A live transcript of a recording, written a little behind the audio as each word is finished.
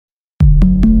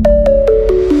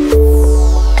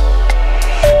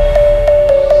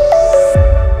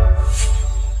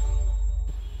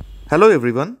Hello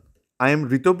everyone, I am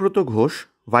Ritabrata Ghosh,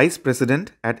 Vice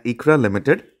President at ICRA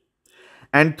Limited,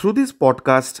 and through this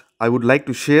podcast, I would like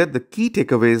to share the key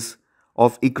takeaways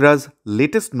of ICRA's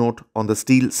latest note on the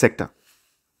steel sector.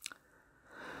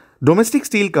 Domestic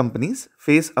steel companies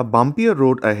face a bumpier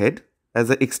road ahead as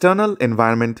the external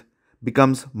environment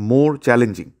becomes more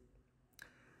challenging.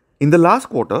 In the last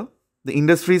quarter, the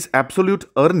industry's absolute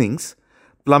earnings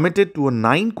plummeted to a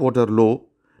 9-quarter low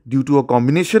due to a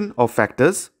combination of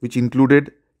factors which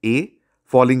included A.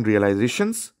 Falling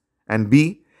realizations and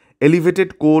B.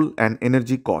 Elevated coal and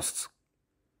energy costs.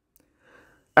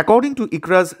 According to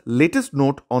ICRA's latest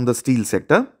note on the steel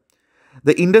sector,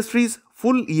 the industry's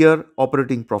full year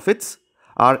operating profits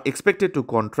are expected to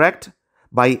contract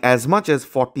by as much as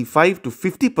 45 to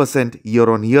 50% year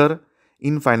on year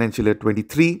in financial year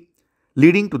 23,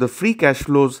 leading to the free cash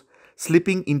flows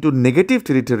slipping into negative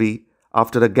territory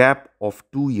after a gap of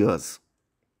 2 years.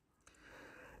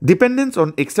 Dependence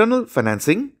on external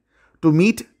financing to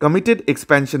meet committed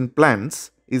expansion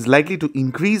plans is likely to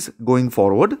increase going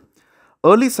forward,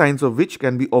 early signs of which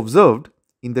can be observed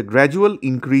in the gradual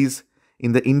increase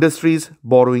in the industry's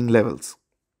borrowing levels.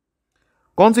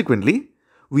 Consequently,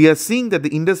 we are seeing that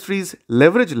the industry's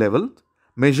leverage level,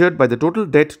 measured by the total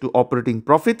debt to operating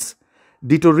profits,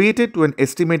 deteriorated to an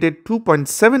estimated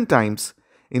 2.7 times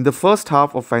in the first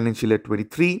half of financial year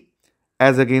 23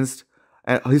 as against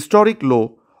a historic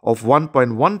low of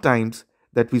 1.1 times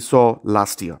that we saw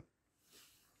last year.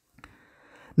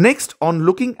 Next, on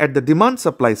looking at the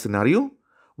demand-supply scenario,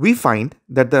 we find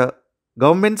that the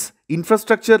government's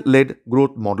infrastructure-led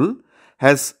growth model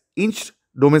has inched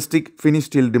domestic finished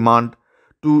steel demand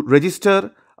to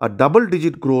register a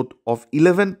double-digit growth of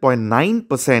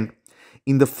 11.9%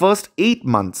 in the first 8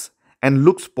 months and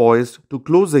looks poised to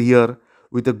close the year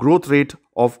with a growth rate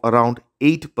of around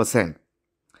 8%.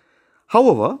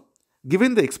 However,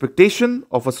 given the expectation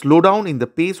of a slowdown in the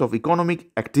pace of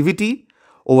economic activity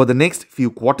over the next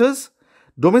few quarters,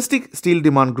 domestic steel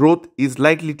demand growth is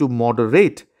likely to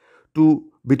moderate to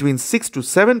between 6 to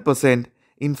 7%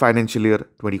 in financial year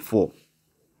 24.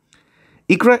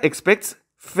 ICRA expects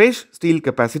fresh steel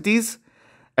capacities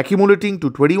accumulating to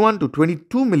 21 to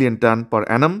 22 million ton per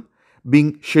annum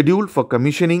being scheduled for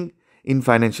commissioning in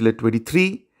financial year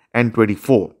 23 and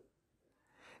 24.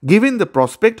 Given the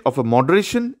prospect of a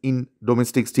moderation in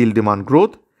domestic steel demand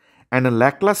growth and a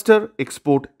lackluster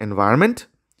export environment,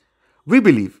 we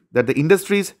believe that the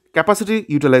industry's capacity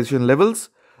utilization levels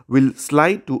will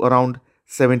slide to around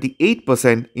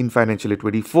 78% in financial year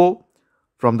 24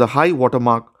 from the high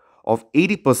watermark of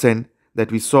 80%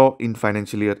 that we saw in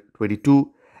financial year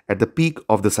 22 at the peak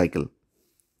of the cycle.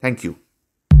 Thank you.